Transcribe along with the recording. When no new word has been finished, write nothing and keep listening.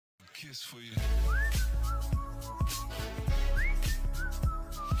kiss for you.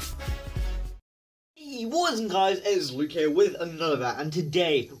 Hey, what's up guys, it's Luke here with another, and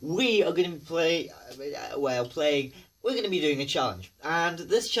today we are going to be we're going to be doing a challenge, and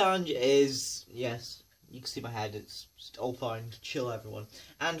this challenge is, yes, you can see my head, it's all fine, chill everyone,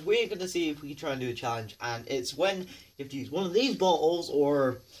 and we're going to see if we can try and do a challenge, and it's when you have to use one of these bottles,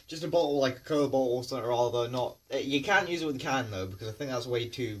 or just a bottle like a Cola bottle or something, or other, not, you can't use it with a can though, because I think that's way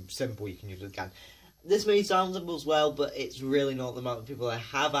too simple. You can use it with a can. This may sound simple as well, but it's really not. The amount of people I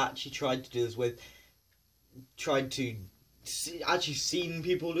have actually tried to do this with, actually seen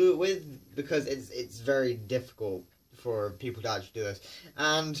people do it with, because it's very difficult for people to actually do this.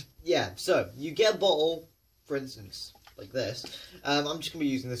 And yeah, so you get a bottle, for instance, like this. I'm just gonna be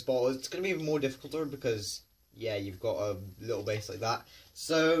using this bottle. It's gonna be even more difficult because yeah, you've got a little base like that.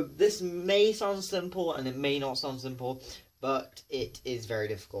 So this may sound simple and it may not sound simple, but it is very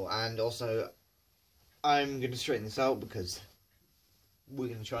difficult. And also, I'm gonna straighten this out because we're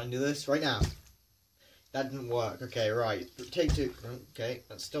gonna try and do this right now. That didn't work. Okay, right. Take two. Okay,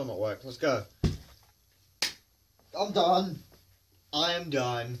 that's still not worked. Let's go. I'm done. I am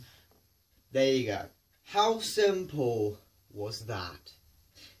done. There you go. How simple was that?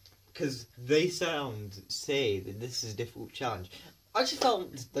 Because they say that this is a difficult challenge. I just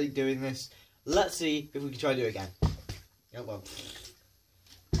felt like doing this. Let's see if we can try to do it again. Yeah, well.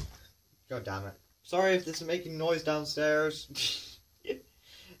 God damn it. Sorry if this is making noise downstairs.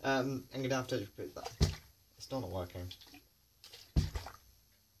 I'm gonna have to put that. It's still not working.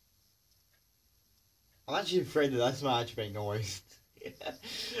 I'm actually afraid that that's not actually make noise.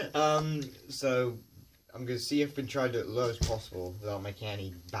 So I'm gonna see if we can try to do it as low as possible without making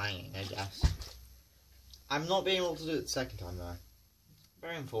any banging, I guess. I'm not being able to do it the second time though.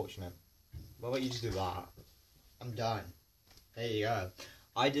 Very unfortunate. Why don't you just do that? I'm done. There you go.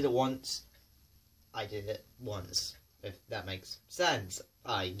 I did it once. I did it once. If that makes sense,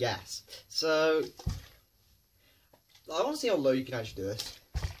 I guess. So I want to see how low you can actually do this.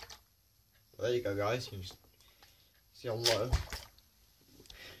 Well, there you go, guys. You can just see how low.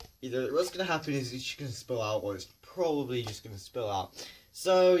 Either what's going to happen is it's just going to spill out, or it's probably just going to spill out.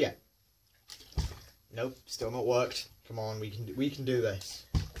 So yeah. Nope, still not worked. Come on, we can do this.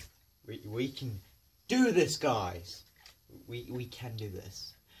 We can do this, guys. We can do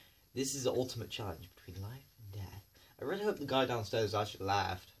this. This is the ultimate challenge between life and death. I really hope the guy downstairs actually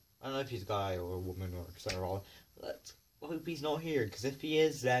laughed. I don't know if he's a guy or a woman or etc. Let's hope he's not here, because if he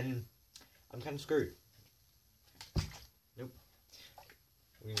is, then I'm kind of screwed. Nope.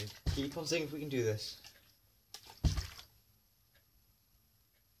 We're gonna keep on seeing if we can do this.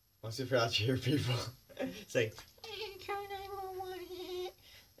 Let's see if we actually hear people say.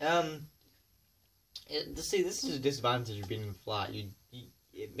 See, this is a disadvantage of being in the flat.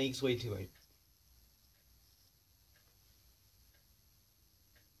 It makes way too much.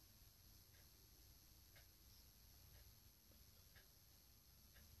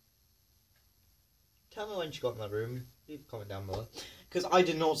 Tell me when she got in that room. Leave a comment down below. Because I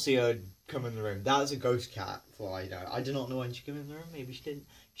did not see her come in the room. That's a ghost cat, for all I know. I did not know when she came in the room. Maybe she didn't.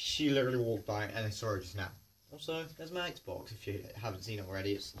 She literally walked by and I saw her just now. Also, there's my Xbox if you haven't seen it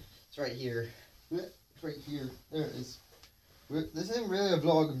already. It's right here. It's right here. There it is. This isn't really a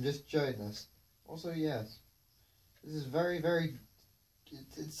vlog, I'm just showing this. Also, yes. This is very, very...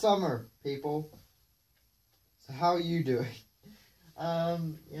 It's summer, people. So how are you doing?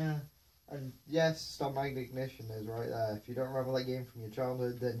 Yeah. And yes, Stop My Ignition is right there. If you don't remember that game from your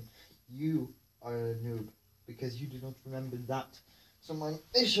childhood, then you are a noob. Because you do not remember that Stop My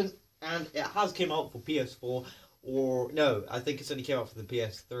Ignition. And it has came out for PS4. Or, no, I think it's only came out for the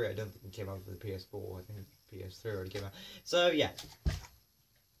PS3. I don't think it came out for the PS4. I think the PS3 already came out. So, yeah.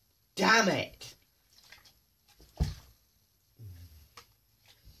 Damn it!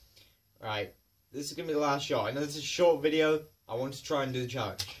 Right. This is going to be the last shot. I know this is a short video. I want to try and do the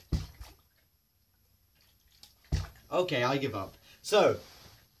challenge. Okay, I give up. So,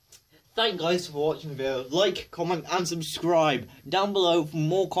 thank you guys for watching the video. Like, comment, and subscribe down below for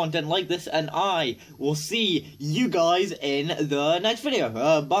more content like this. And I will see you guys in the next video.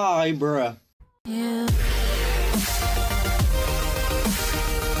 Bye, bruh. Yeah.